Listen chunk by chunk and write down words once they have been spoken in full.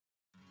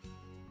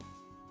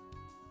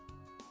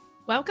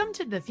Welcome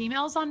to the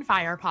Females on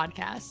Fire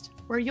podcast,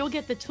 where you'll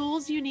get the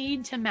tools you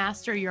need to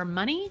master your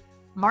money,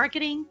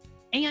 marketing,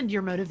 and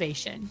your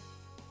motivation.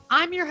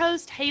 I'm your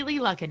host, Haley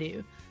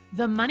Luckadoo,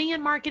 the money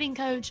and marketing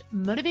coach,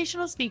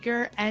 motivational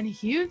speaker, and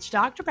huge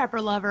Dr.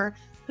 Pepper lover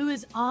who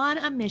is on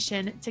a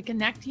mission to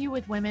connect you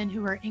with women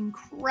who are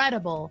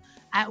incredible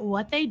at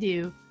what they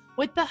do,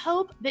 with the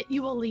hope that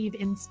you will leave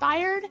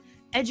inspired,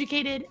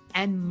 educated,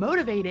 and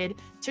motivated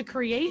to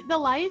create the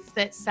life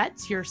that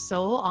sets your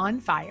soul on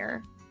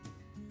fire.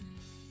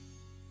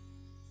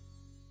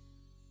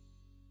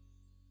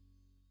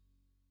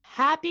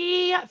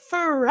 Happy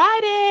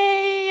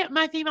Friday,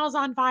 my females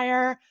on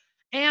fire,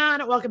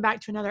 and welcome back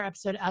to another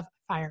episode of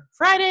Fire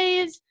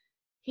Fridays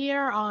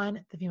here on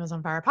the Females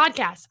on Fire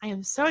podcast. I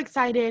am so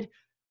excited.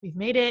 We've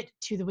made it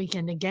to the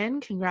weekend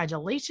again.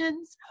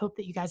 Congratulations. Hope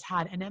that you guys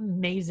had an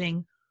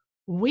amazing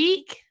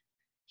week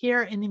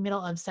here in the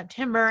middle of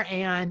September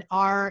and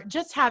are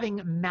just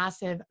having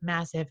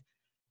massive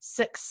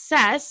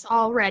success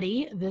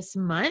already this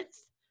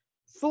month.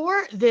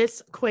 For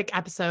this quick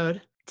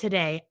episode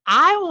today,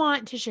 I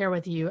want to share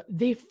with you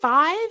the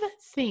 5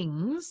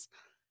 things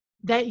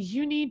that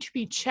you need to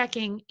be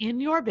checking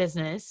in your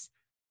business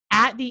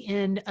at the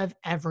end of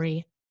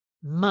every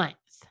month.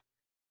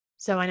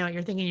 So I know what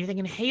you're thinking. You're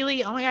thinking,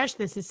 Haley, oh my gosh,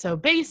 this is so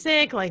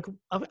basic. Like,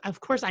 of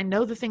course, I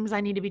know the things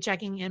I need to be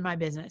checking in my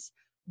business,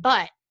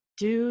 but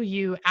do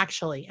you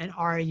actually, and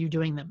are you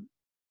doing them?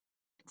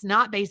 It's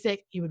not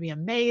basic. You would be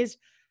amazed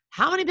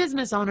how many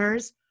business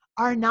owners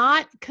are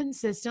not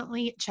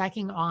consistently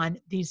checking on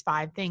these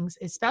 5 things,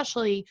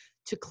 especially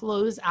to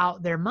close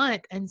out their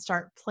month and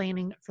start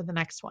planning for the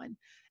next one.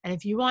 And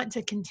if you want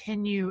to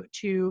continue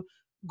to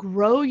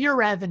grow your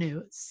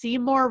revenue, see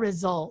more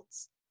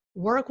results,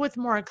 work with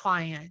more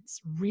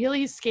clients,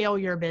 really scale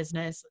your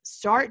business,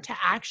 start to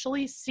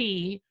actually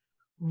see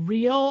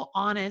real,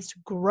 honest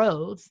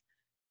growth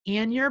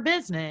in your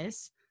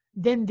business,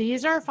 then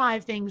these are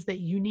 5 things that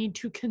you need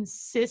to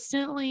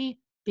consistently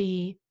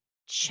be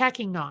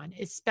checking on,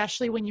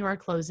 especially when you are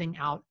closing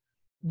out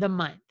the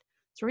month.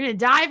 So we're going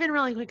to dive in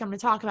really quick. I'm going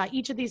to talk about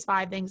each of these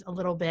 5 things a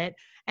little bit.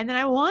 And then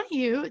I want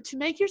you to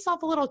make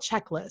yourself a little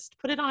checklist.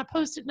 Put it on a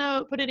Post-it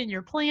note, put it in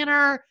your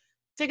planner,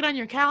 stick it on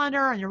your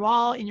calendar, on your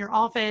wall, in your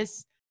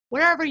office,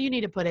 wherever you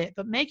need to put it.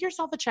 But make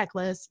yourself a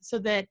checklist so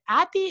that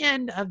at the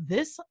end of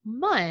this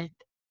month,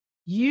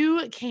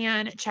 you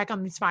can check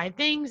on these 5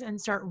 things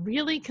and start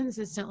really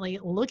consistently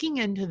looking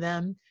into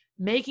them,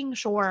 making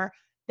sure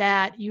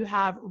that you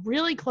have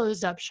really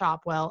closed up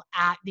shop well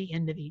at the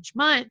end of each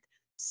month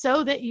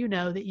so that you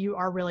know that you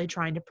are really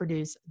trying to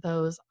produce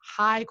those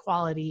high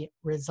quality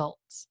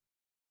results.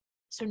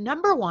 So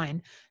number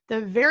 1, the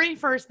very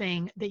first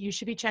thing that you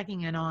should be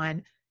checking in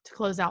on to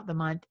close out the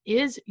month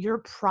is your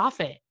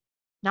profit.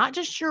 Not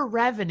just your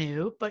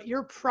revenue, but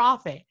your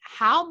profit.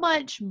 How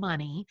much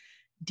money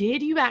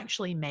did you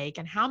actually make,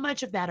 and how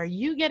much of that are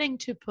you getting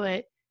to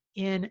put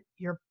in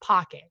your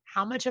pocket?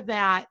 How much of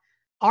that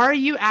are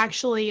you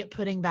actually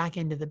putting back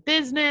into the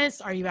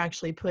business? Are you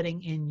actually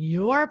putting in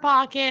your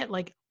pocket?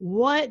 Like,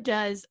 what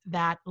does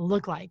that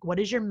look like? What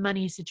is your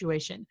money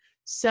situation?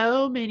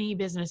 So many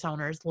business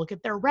owners look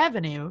at their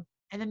revenue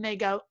and then they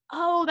go,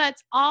 oh,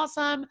 that's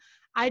awesome.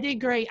 I did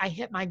great. I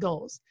hit my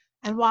goals.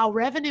 And while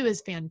revenue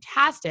is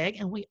fantastic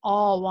and we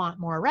all want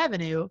more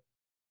revenue,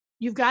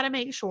 you've got to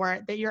make sure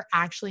that you're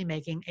actually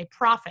making a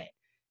profit.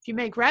 If you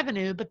make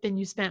revenue, but then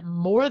you spent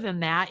more than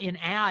that in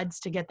ads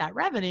to get that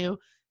revenue,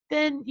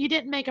 then you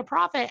didn't make a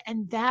profit,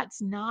 and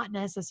that's not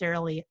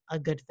necessarily a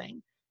good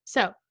thing.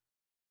 So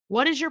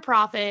what is your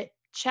profit?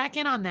 Check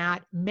in on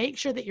that. Make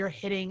sure that you're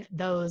hitting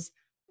those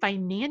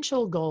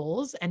financial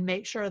goals and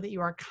make sure that you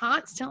are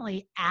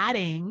constantly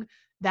adding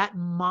that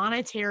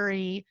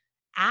monetary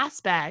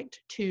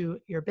aspect to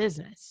your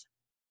business.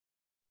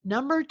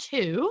 Number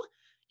 2,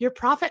 your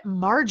profit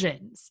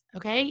margins.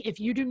 Okay.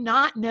 If you do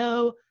not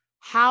know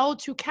how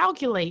to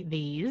calculate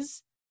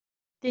these,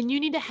 then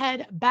you need to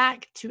head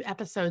back to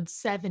episode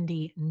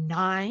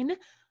 79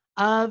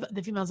 of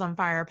the Females on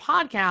Fire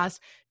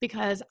podcast,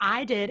 because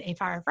I did a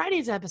Fire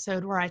Fridays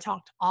episode where I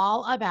talked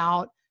all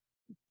about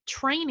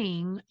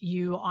training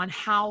you on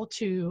how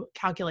to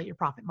calculate your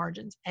profit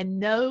margins. And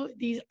no,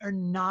 these are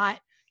not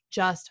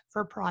just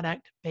for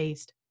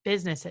product-based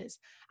businesses.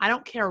 I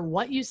don't care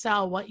what you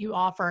sell, what you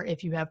offer,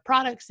 if you have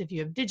products, if you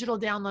have digital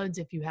downloads,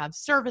 if you have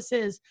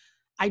services,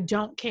 I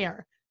don't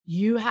care.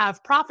 You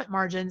have profit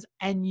margins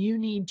and you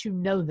need to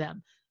know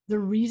them. The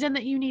reason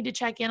that you need to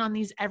check in on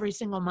these every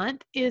single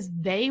month is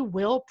they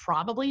will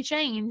probably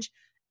change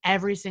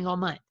every single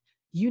month.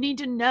 You need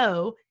to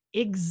know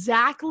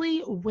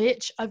exactly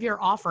which of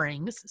your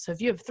offerings. So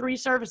if you have 3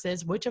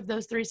 services, which of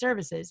those 3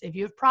 services? If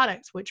you have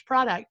products, which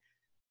product?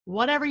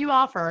 Whatever you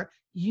offer,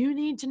 you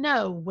need to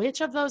know which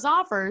of those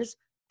offers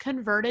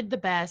converted the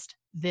best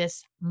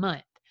this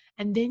month.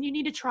 And then you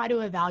need to try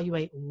to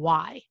evaluate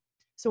why.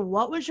 So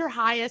what was your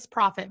highest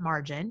profit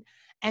margin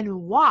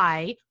and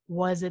why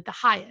was it the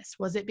highest?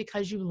 Was it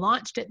because you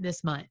launched it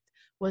this month?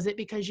 Was it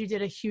because you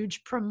did a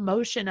huge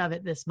promotion of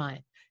it this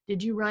month?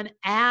 Did you run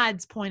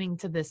ads pointing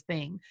to this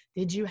thing?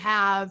 Did you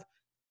have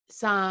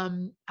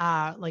some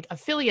like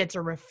affiliates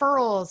or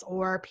referrals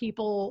or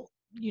people,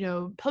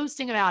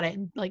 posting about it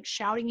and like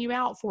shouting you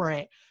out for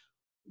it.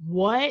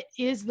 What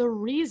is the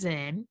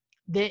reason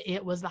that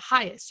it was the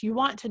highest? You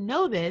want to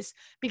know this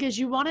because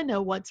you want to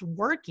know what's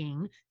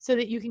working so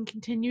that you can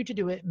continue to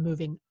do it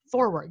moving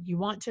forward. You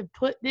want to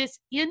put this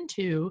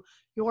into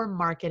your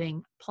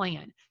marketing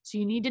plan. So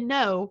you need to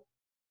know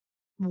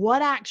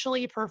what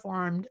actually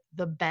performed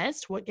the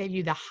best, what gave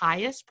you the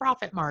highest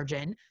profit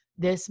margin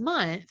this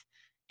month,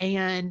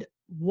 and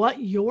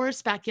what your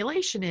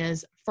speculation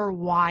is for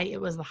why it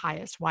was the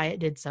highest, why it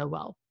did so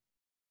well.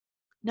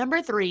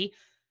 Number 3,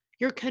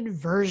 your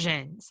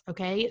conversions.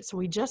 Okay. So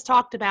we just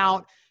talked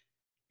about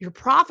your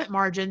profit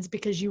margins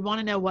because you want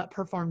to know what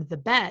performed the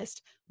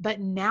best, but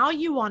now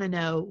you want to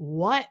know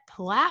what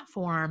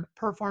platform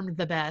performed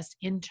the best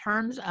in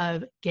terms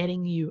of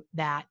getting you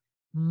that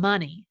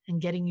money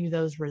and getting you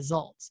those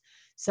results.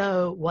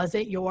 So was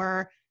it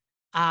your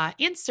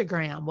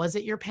Instagram? Was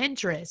it your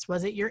Pinterest?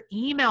 Was it your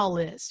email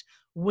list?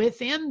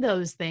 Within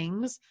those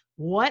things,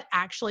 what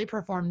actually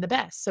performed the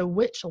best? So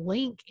which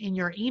link in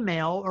your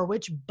email or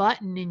which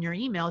button in your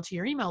email to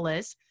your email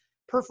list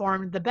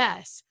performed the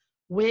best?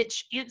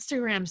 Which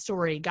Instagram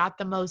story got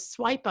the most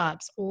swipe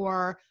ups,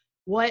 or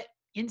what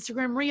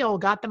Instagram reel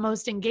got the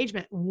most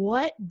engagement?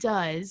 What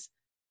does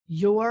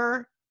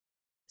your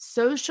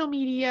social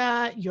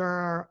media,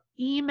 your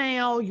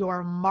email,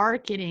 your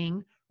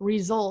marketing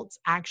results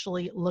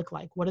actually look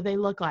like? What do they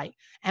look like?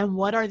 And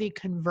what are the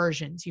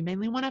conversions? You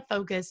mainly want to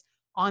focus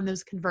on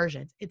those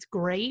conversions. It's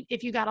great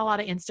if you got a lot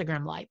of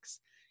Instagram likes.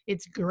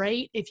 It's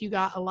great if you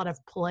got a lot of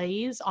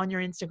plays on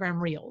your Instagram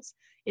reels.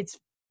 It's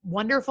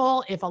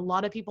wonderful if a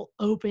lot of people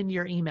opened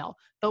your email,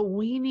 but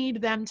we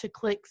need them to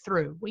click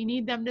through. We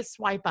need them to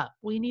swipe up.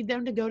 We need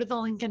them to go to the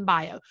link in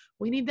bio.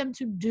 We need them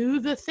to do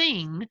the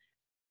thing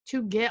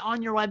to get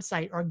on your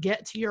website or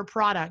get to your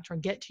product or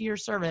get to your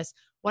service,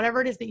 whatever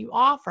it is that you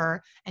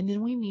offer. And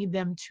then we need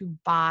them to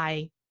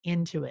buy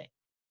into it.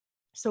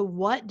 So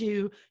what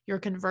do your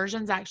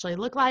conversions actually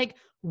look like?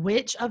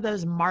 Which of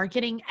those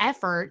marketing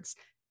efforts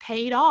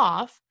paid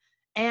off?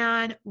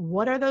 And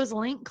what are those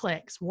link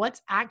clicks?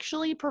 What's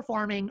actually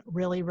performing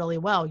really, really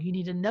well? You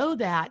need to know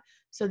that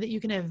so that you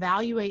can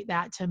evaluate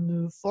that to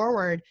move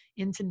forward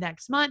into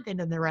next month,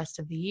 into the rest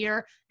of the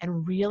year,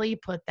 and really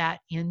put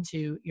that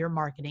into your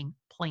marketing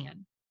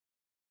plan.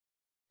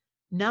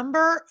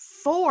 Number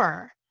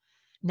 4,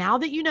 now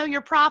that you know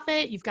your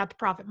profit, you've got the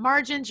profit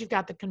margins, you've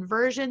got the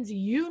conversions,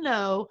 you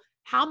know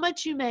how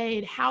much you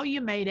made, how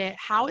you made it,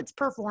 how it's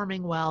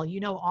performing well,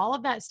 you know all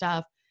of that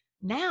stuff.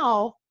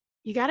 Now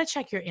you got to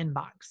check your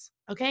inbox,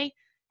 okay?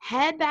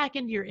 Head back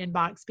into your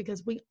inbox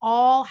because we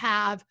all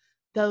have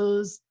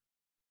those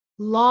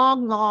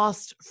long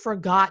lost,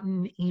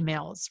 forgotten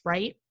emails,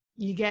 right?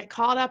 You get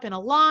caught up in a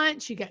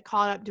launch, you get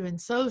caught up doing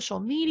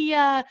social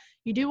media,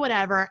 you do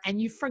whatever,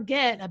 and you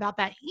forget about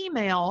that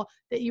email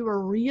that you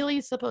were really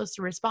supposed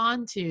to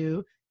respond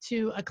to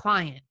a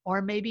client,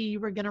 or maybe you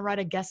were going to write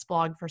a guest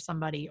blog for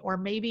somebody, or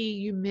maybe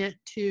you meant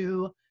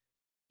to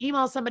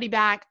email somebody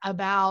back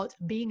about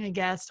being a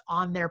guest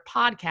on their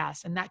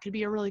podcast, and that could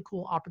be a really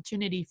cool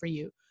opportunity for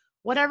you.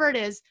 Whatever it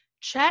is,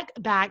 check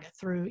back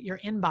through your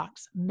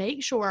inbox.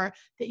 Make sure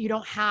that you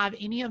don't have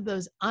any of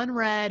those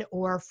unread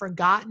or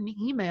forgotten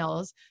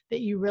emails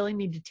that you really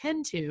need to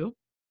tend to.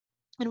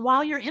 And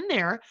while you're in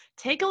there,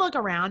 take a look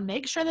around,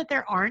 make sure that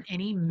there aren't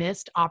any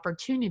missed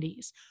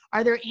opportunities.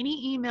 Are there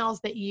any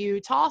emails that you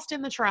tossed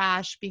in the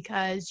trash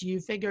because you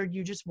figured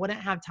you just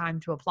wouldn't have time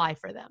to apply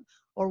for them,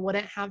 or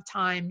wouldn't have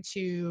time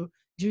to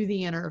do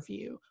the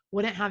interview,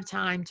 wouldn't have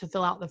time to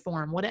fill out the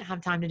form, wouldn't have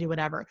time to do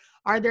whatever?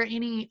 Are there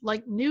any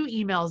like new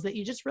emails that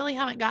you just really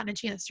haven't gotten a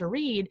chance to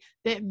read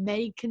that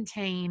may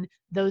contain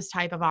those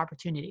type of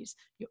opportunities?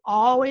 You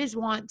always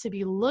want to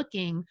be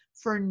looking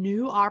for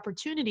new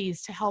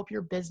opportunities to help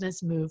your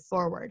business move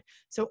forward.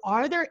 So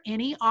are there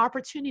any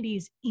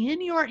opportunities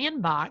in your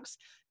inbox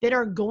that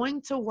are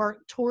going to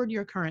work toward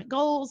your current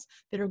goals,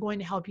 that are going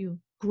to help you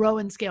grow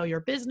and scale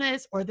your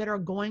business, or that are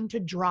going to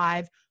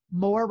drive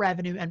more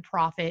revenue and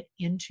profit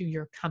into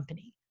your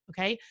company?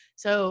 Okay.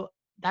 So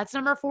that's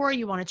number 4.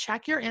 You want to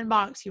check your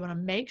inbox. You want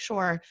to make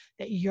sure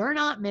that you're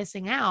not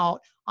missing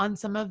out on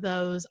some of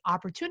those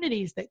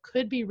opportunities that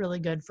could be really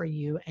good for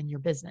you and your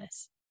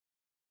business.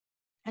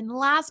 And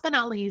last but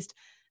not least,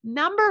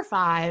 number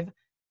 5,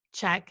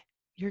 check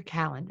your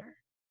calendar.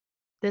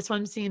 This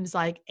one seems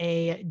like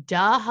a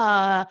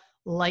duh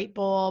light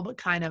bulb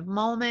kind of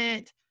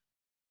moment,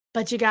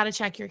 but you got to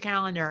check your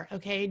calendar.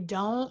 Okay.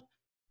 Don't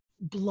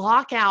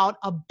block out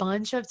a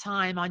bunch of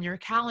time on your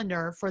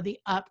calendar for the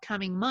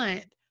upcoming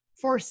month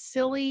for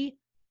silly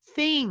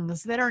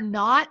things that are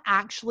not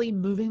actually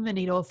moving the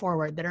needle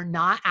forward, that are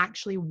not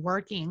actually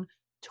working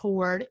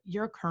toward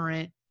your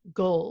current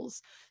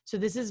goals. So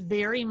this is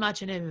very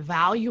much an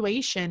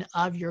evaluation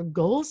of your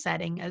goal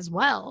setting as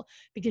well,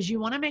 because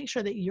you want to make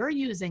sure that you're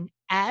using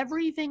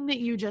everything that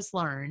you just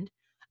learned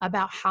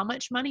about how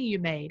much money you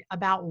made,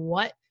 about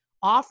what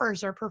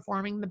offers are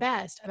performing the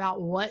best,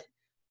 about what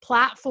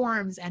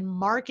platforms and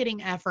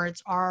marketing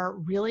efforts are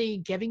really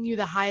giving you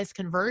the highest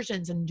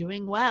conversions and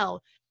doing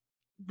well,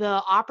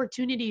 the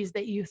opportunities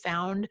that you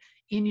found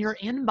in your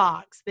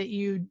inbox that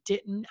you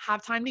didn't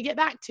have time to get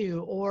back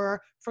to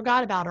or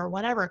forgot about or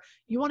whatever.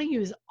 You want to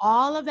use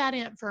all of that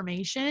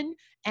information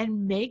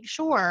and make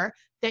sure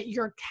that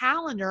your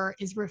calendar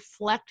is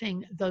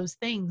reflecting those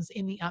things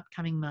in the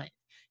upcoming month.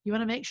 You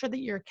want to make sure that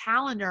your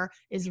calendar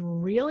is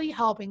really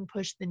helping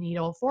push the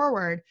needle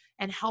forward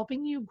and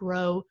helping you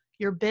grow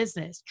your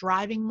business,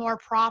 driving more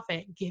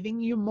profit, giving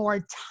you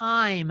more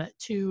time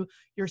to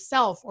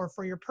yourself or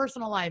for your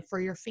personal life, for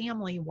your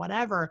family,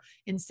 whatever,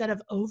 instead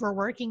of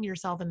overworking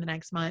yourself in the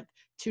next month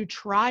to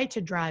try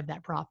to drive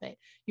that profit.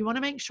 You want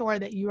to make sure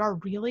that you are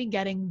really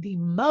getting the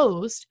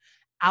most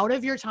out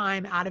of your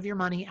time, out of your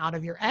money, out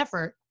of your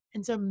effort.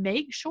 And so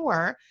make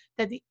sure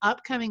that the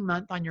upcoming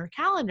month on your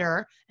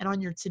calendar and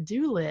on your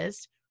to-do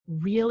list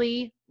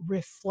really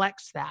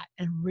reflects that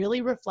and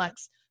really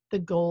reflects the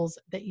goals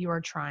that you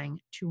are trying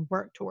to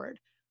work toward.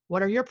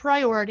 What are your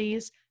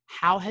priorities?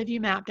 How have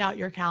you mapped out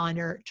your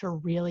calendar to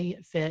really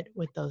fit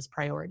with those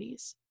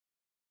priorities?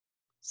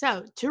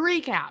 So to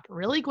recap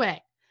really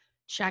quick,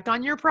 check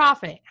on your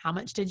profit. How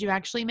much did you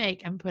actually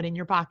make and put in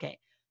your pocket?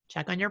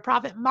 Check on your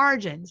profit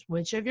margins.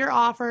 Which of your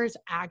offers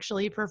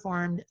actually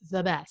performed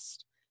the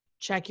best?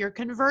 Check your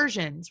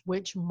conversions.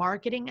 Which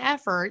marketing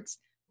efforts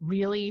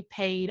really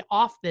paid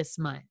off this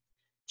month?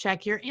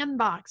 Check your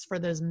inbox for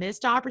those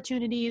missed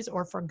opportunities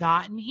or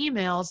forgotten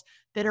emails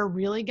that are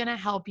really going to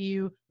help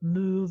you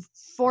move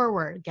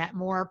forward, get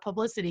more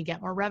publicity,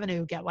 get more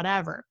revenue, get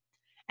whatever.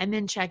 And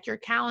then check your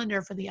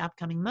calendar for the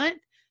upcoming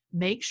month.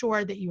 Make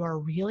sure that you are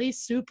really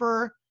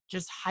super,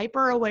 just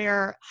hyper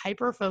aware,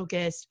 hyper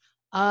focused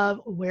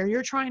of where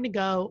you're trying to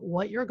go,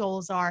 what your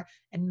goals are,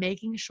 and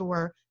making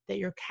sure that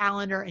your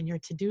calendar and your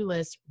to-do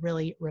list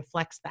really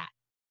reflects that.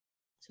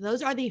 So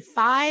those are the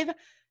 5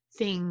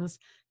 things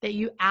that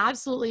you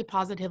absolutely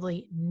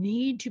positively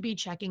need to be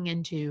checking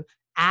into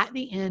at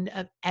the end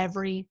of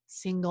every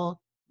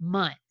single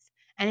month.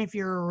 And if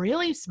you're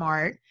really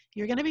smart,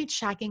 you're going to be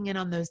checking in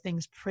on those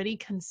things pretty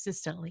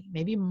consistently,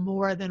 maybe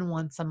more than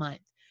once a month,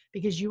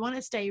 because you want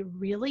to stay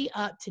really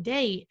up to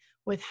date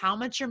with how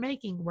much you're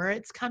making, where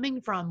it's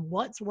coming from,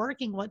 what's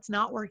working, what's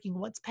not working,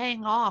 what's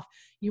paying off.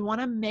 You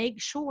want to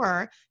make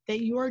sure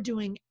that you are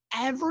doing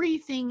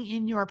everything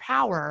in your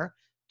power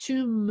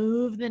to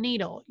move the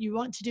needle. You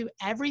want to do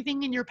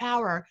everything in your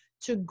power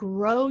to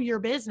grow your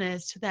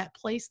business to that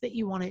place that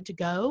you want it to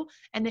go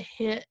and to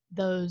hit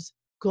those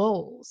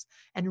goals.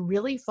 And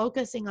really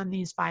focusing on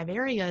these 5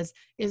 areas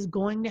is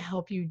going to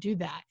help you do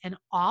that. And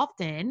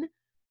often,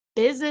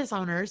 business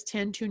owners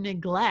tend to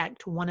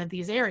neglect one of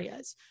these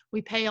areas.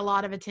 We pay a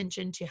lot of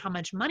attention to how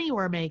much money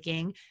we're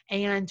making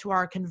and to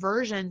our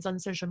conversions on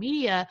social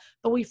media,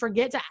 but we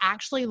forget to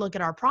actually look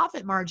at our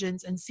profit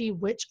margins and see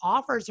which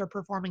offers are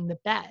performing the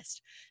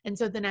best. And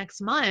so the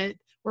next month,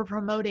 we're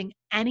promoting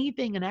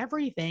anything and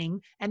everything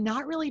and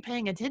not really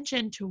paying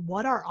attention to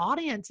what our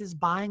audience is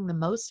buying the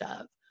most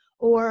of.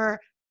 Or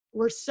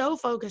we're so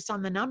focused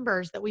on the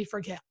numbers that we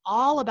forget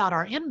all about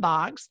our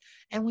inbox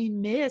and we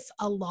miss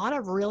a lot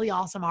of really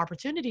awesome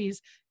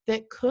opportunities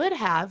that could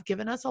have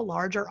given us a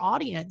larger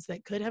audience,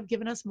 that could have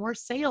given us more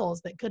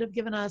sales, that could have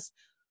given us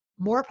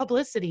more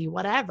publicity,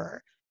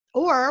 whatever.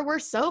 Or we're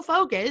so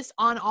focused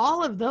on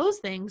all of those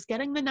things,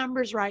 getting the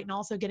numbers right and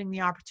also getting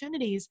the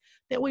opportunities,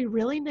 that we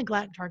really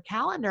neglect our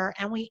calendar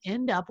and we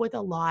end up with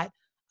a lot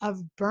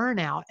of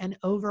burnout and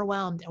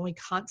overwhelmed, and we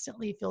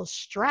constantly feel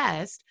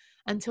stressed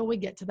until we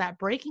get to that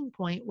breaking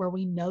point where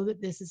we know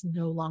that this is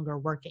no longer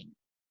working.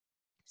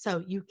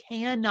 So you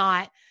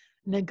cannot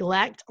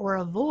neglect or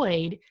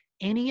avoid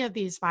any of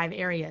these 5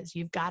 areas.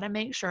 You've got to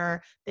make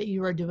sure that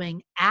you are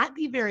doing, at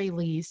the very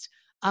least,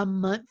 a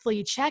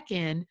monthly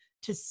check-in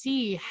to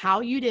see how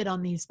you did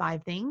on these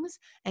 5 things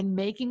and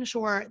making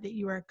sure that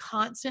you are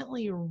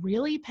constantly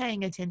really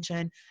paying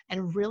attention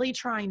and really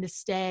trying to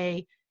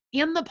stay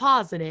in the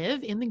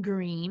positive, in the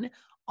green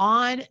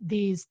on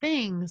these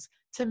things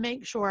to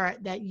make sure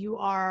that you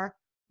are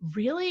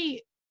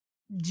really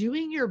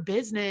doing your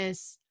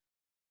business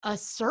a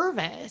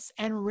service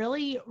and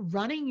really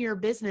running your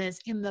business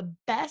in the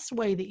best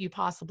way that you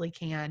possibly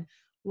can,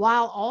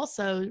 while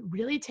also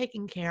really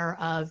taking care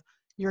of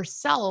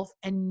yourself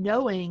and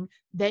knowing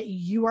that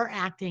you are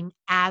acting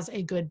as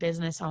a good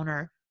business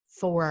owner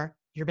for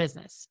your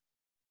business.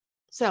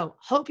 So,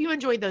 hope you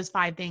enjoyed those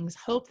 5 things.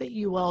 Hope that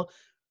you will,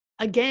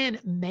 again,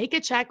 make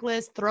a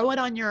checklist, throw it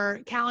on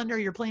your calendar,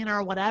 your planner,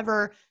 or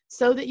whatever,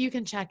 so that you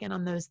can check in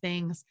on those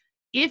things.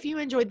 If you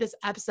enjoyed this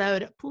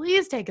episode,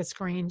 please take a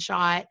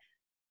screenshot,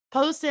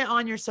 post it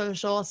on your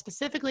social,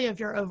 specifically if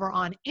you're over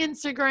on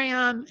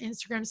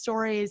Instagram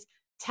stories,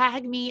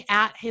 tag me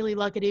at Haley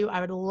Luckadoo.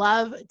 I would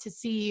love to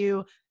see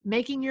you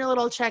making your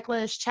little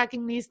checklist,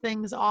 checking these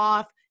things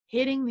off,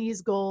 hitting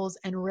these goals,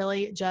 and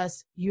really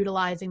just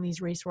utilizing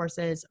these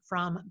resources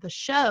from the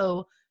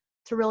show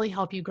to really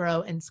help you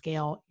grow and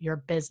scale your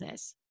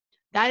business.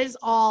 That is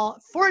all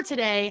for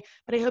today,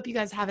 but I hope you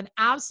guys have an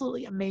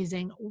absolutely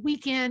amazing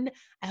weekend.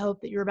 I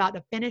hope that you're about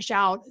to finish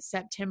out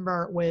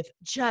September with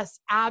just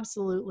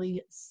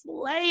absolutely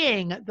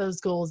slaying those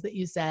goals that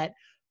you set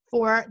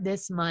for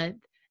this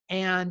month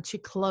and to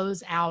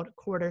close out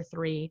quarter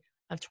 3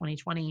 of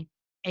 2020.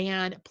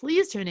 And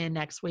please tune in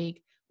next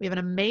week. We have an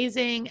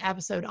amazing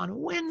episode on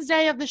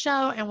Wednesday of the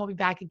show, and we'll be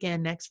back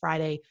again next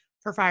Friday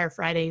for Fire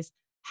Fridays.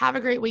 Have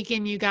a great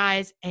weekend, you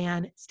guys,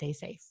 and stay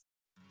safe.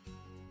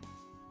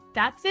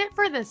 That's it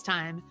for this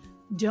time.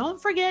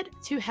 Don't forget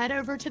to head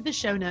over to the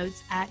show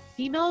notes at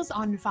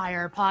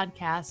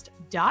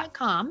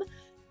femalesonfirepodcast.com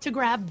to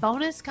grab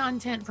bonus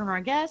content from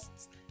our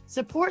guests,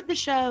 support the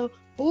show,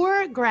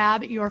 or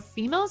grab your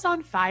Females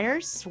on Fire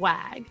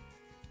swag.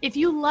 If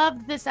you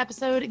loved this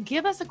episode,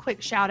 give us a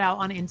quick shout out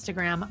on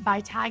Instagram by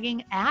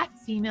tagging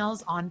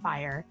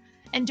 @FemalesOnFire.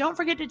 And don't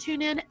forget to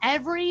tune in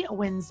every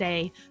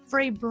Wednesday for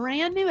a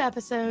brand new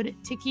episode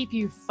to keep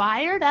you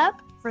fired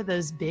up for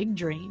those big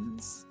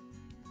dreams.